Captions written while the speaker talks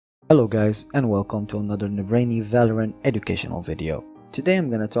Hello guys, and welcome to another Nbrainy Valorant educational video. Today I'm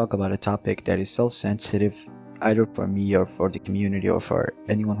gonna talk about a topic that is so sensitive either for me or for the community or for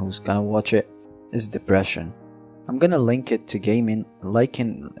anyone who's gonna watch it, is depression. I'm gonna link it to gaming,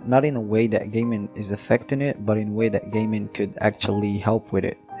 not in a way that gaming is affecting it, but in a way that gaming could actually help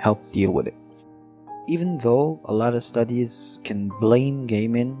deal with it. Even though a lot of studies can blame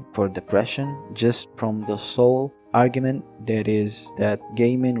gaming for depression just from the sole argument that is that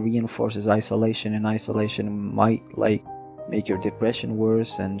gaming reinforces isolation and isolation might make your depression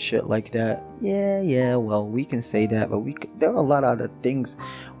worse and shit like that. Well, we can say that, but there are a lot of other things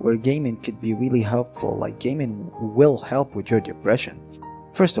where gaming could be really helpful. Like gaming will help with your depression.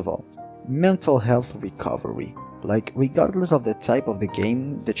 First of all, mental health recovery. Like regardless of the type of the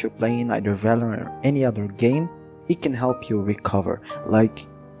game that you're playing, either Valorant or any other game, it can help you recover. Like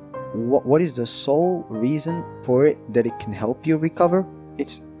what is the sole reason for it that it can help you recover?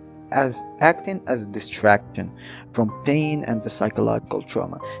 It's as acting as a distraction from pain and the psychological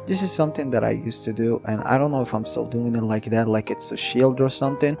trauma. This is something that I used to do, and I don't know if I'm still doing it like that, like it's a shield or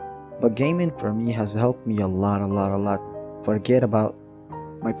something, but gaming for me has helped me a lot. Forget about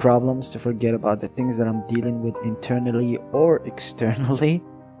my problems, to forget about the things that I'm dealing with internally or externally.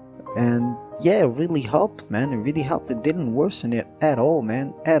 And yeah, it really helped, man. It really helped. It didn't worsen it at all,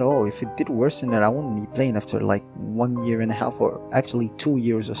 man, at all. If it did worsen it, I wouldn't be playing after like 1.5 years, or actually 2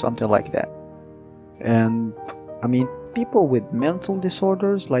 years or something like that. And I mean, people with mental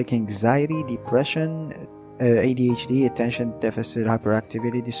disorders like anxiety, depression, ADHD, attention deficit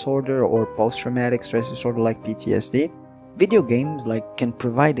hyperactivity disorder, or post-traumatic stress disorder like PTSD, video games can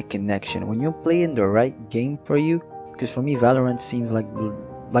provide a connection when you're playing the right game for you. Because for me, Valorant seems like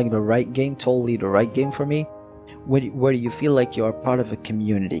the right game, totally the right game for me, where you feel like you're part of a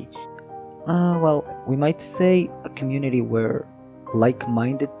community. Well, we might say a community where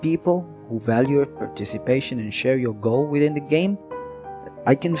like-minded people who value your participation and share your goal within the game.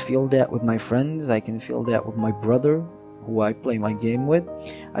 I can feel that with my friends. I can feel that with my brother, who I play my game with.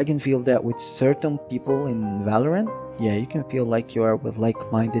 I can feel that with certain people in Valorant. Yeah, you can feel like you are with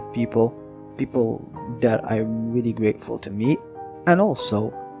like-minded people that I'm really grateful to meet. And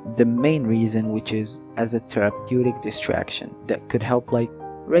also the main reason, which is as a therapeutic distraction that could help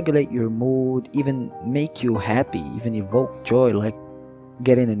regulate your mood, even make you happy, even evoke joy, like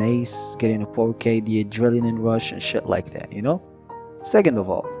getting an ace, getting a 4K, the adrenaline rush and shit like that, you know? Second of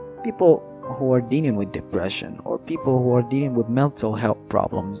all, people who are dealing with depression or people who are dealing with mental health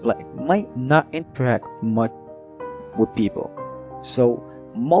problems might not interact much with people. So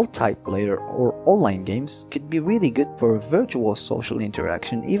multiplayer or online games could be really good for virtual social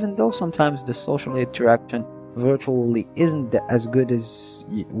interaction, even though sometimes the social interaction virtually isn't as good as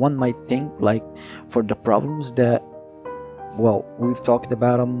one might think, like for the problems that, well, we've talked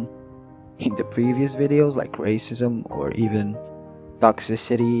about them in the previous videos, like racism or even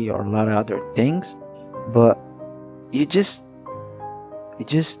toxicity or a lot of other things. But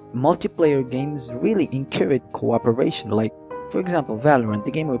multiplayer games really encourage cooperation. Like for example, Valorant,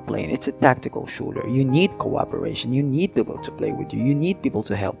 the game we're playing, it's a tactical shooter. You need cooperation. You need people to play with you. You need people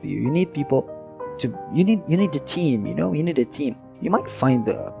to help you. You need a team, you know? You need a team. You might find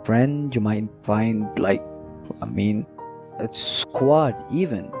a friend, you might find a squad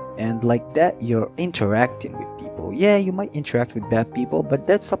even. And like that, you're interacting with people. Yeah, you might interact with bad people, but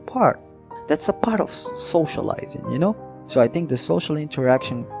that's a part of socializing, you know? So I think the social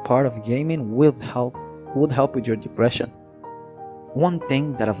interaction part of gaming would help with your depression. One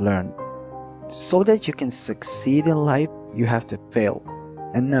thing that I've learned, so that you can succeed in life, you have to fail.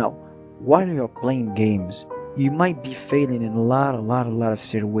 And now, while you're playing games, you might be failing in a lot of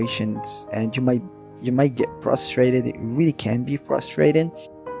situations, and you might get frustrated. It really can be frustrating.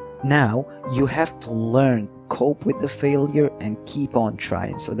 Now, you have to learn, cope with the failure, and keep on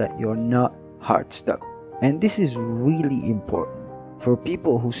trying so that you're not hard stuck. And this is really important for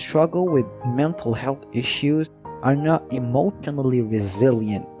people who struggle with mental health issues, are not emotionally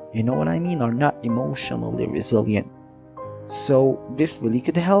resilient. You know what I mean? Are not emotionally resilient. So this really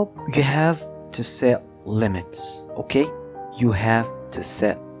could help. You have to set limits, okay? You have to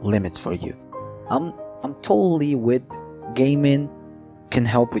set limits for you. I'm totally with gaming can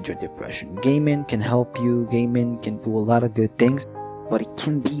help with your depression. Gaming can help you. Gaming can do a lot of good things, but it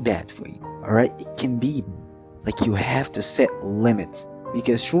can be bad for you. All right? It can be you have to set limits,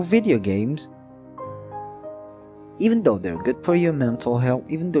 because through video games, even though they're good for your mental health,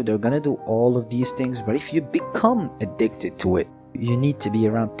 even though they're gonna do all of these things, but if you become addicted to it, you need to be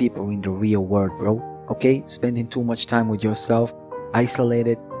around people in the real world, bro. Okay? Spending too much time with yourself,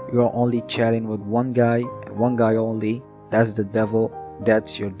 isolated, you're only chatting with one guy and one guy only, that's the devil.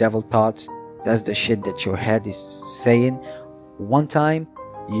 That's your devil thoughts. That's the shit that your head is saying. One time,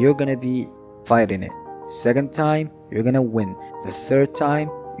 you're gonna be fighting it. Second time, you're gonna win. The third time,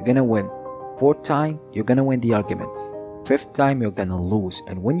 you're gonna win. Fourth time, you're gonna win the arguments. Fifth time, you're gonna lose.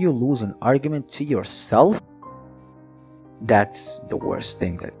 And when you lose an argument to yourself, that's the worst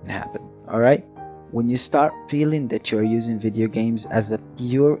thing that can happen. Alright? When you start feeling that you're using video games as a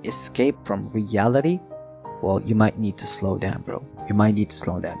pure escape from reality, well, you might need to slow down, bro. You might need to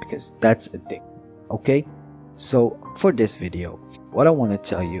slow down, because that's addictive. Okay? So for this video, what I want to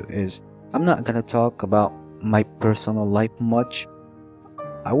tell you is, I'm not gonna talk about my personal life much.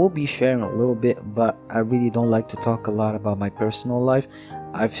 I will be sharing a little bit, but I really don't like to talk a lot about my personal life.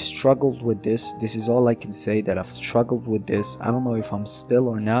 I've struggled with this. This is all I can say, that I've struggled with this. I don't know if I'm still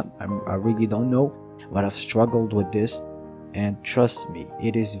or not. I really don't know, but I've struggled with this, and trust me,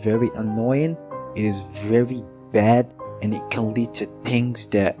 it is very annoying. It is very bad, and it can lead to things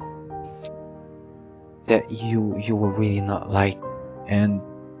that you will really not like. And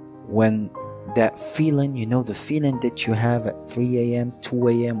when that feeling, you know, the feeling that you have at 3 a.m., 2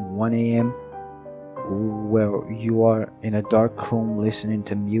 a.m., 1 a.m., where you are in a dark room listening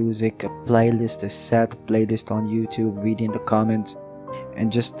to music, a playlist, a sad playlist on YouTube, reading the comments,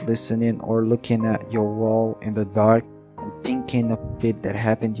 and just listening or looking at your wall in the dark and thinking of it that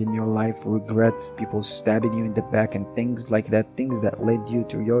happened in your life, regrets, people stabbing you in the back, and things like that, things that led you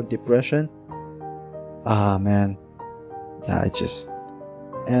to your depression. Ah, man. Yeah,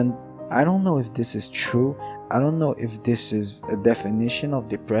 and I don't know if this is true. I don't know if this is a definition of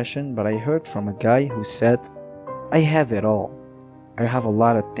depression, but I heard from a guy who said, I have it all. I have a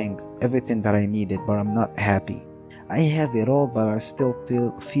lot of things, everything that I needed, but I'm not happy. I have it all, but I still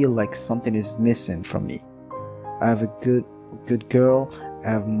feel like something is missing from me. I have a good girl, I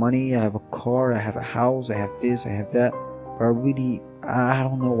have money, I have a car, I have a house, I have this, I have that, but I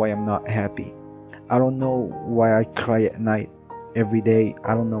don't know why I'm not happy. I don't know why I cry at night every day.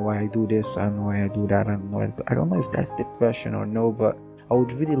 I don't know why I do this, I don't know why I do that, I don't know if that's depression or no, but I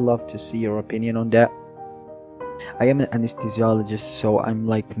would really love to see your opinion on that. I am an anesthesiologist, so I'm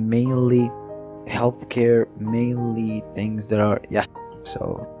like mainly healthcare, mainly things that are,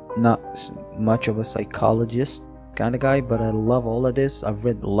 so not much of a psychologist kind of guy, but I love all of this. I've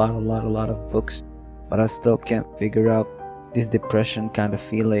read a lot of books, but I still can't figure out this depression kind of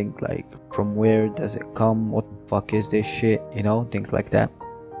feeling, like from where does it come, what the fuck is this shit, you know, things like that.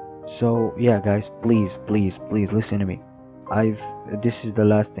 So yeah guys, please listen to me. This is the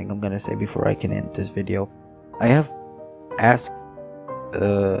last thing I'm gonna say before I can end this video. I have asked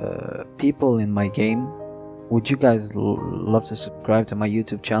people in my game, would you guys love to subscribe to my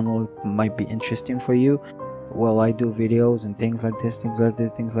YouTube channel? It might be interesting for you. Well, I do videos and things like this.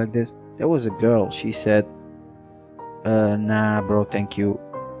 There was a girl, she said, nah bro, thank you,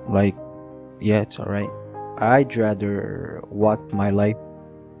 like, yeah, it's alright, I'd rather watch my life,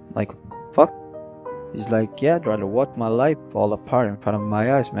 like, fuck. He's like, yeah, I'd rather watch my life fall apart in front of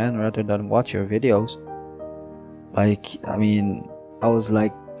my eyes, man, rather than watch your videos. Like, I mean, I was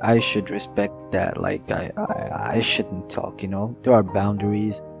like, I should respect that. Like, I shouldn't talk, you know. There are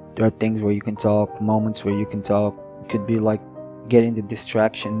boundaries, there are things where you can talk, moments where you can talk. It could be like getting the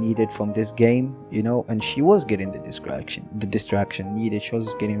distraction needed from this game, you know, and she was getting the distraction needed. She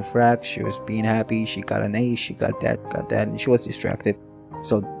was getting frags, she was being happy, she got an A, she got that, and she was distracted.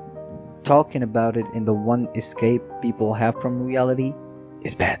 So talking about it in the one escape people have from reality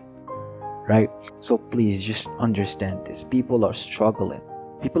is bad, right? So please just understand this. People are struggling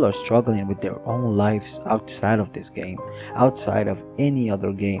with their own lives outside of this game, outside of any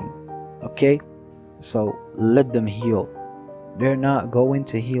other game, okay? So let them heal. They're not going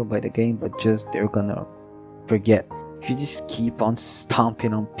to heal by the game, but just they're gonna forget. If you just keep on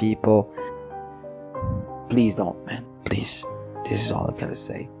stomping on people, please don't, man, please. This is all I gotta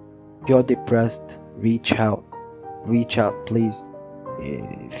say. If you're depressed, reach out, please.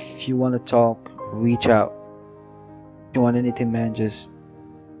 If you want to talk, reach out. If you want anything, man, just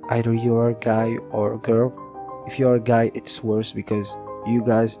either you're a guy or a girl. If you're a guy, it's worse, because you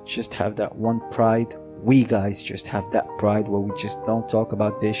guys just have that one pride. We guys just have that pride where we just don't talk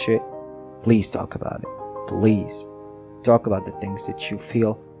about this shit. Please talk about it. Please talk about the things that you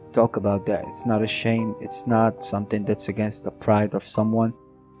feel. Talk about that. It's not a shame. It's not something that's against the pride of someone.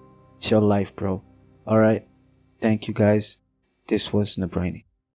 It's your life, bro. Alright? Thank you guys. This was Nbrainy.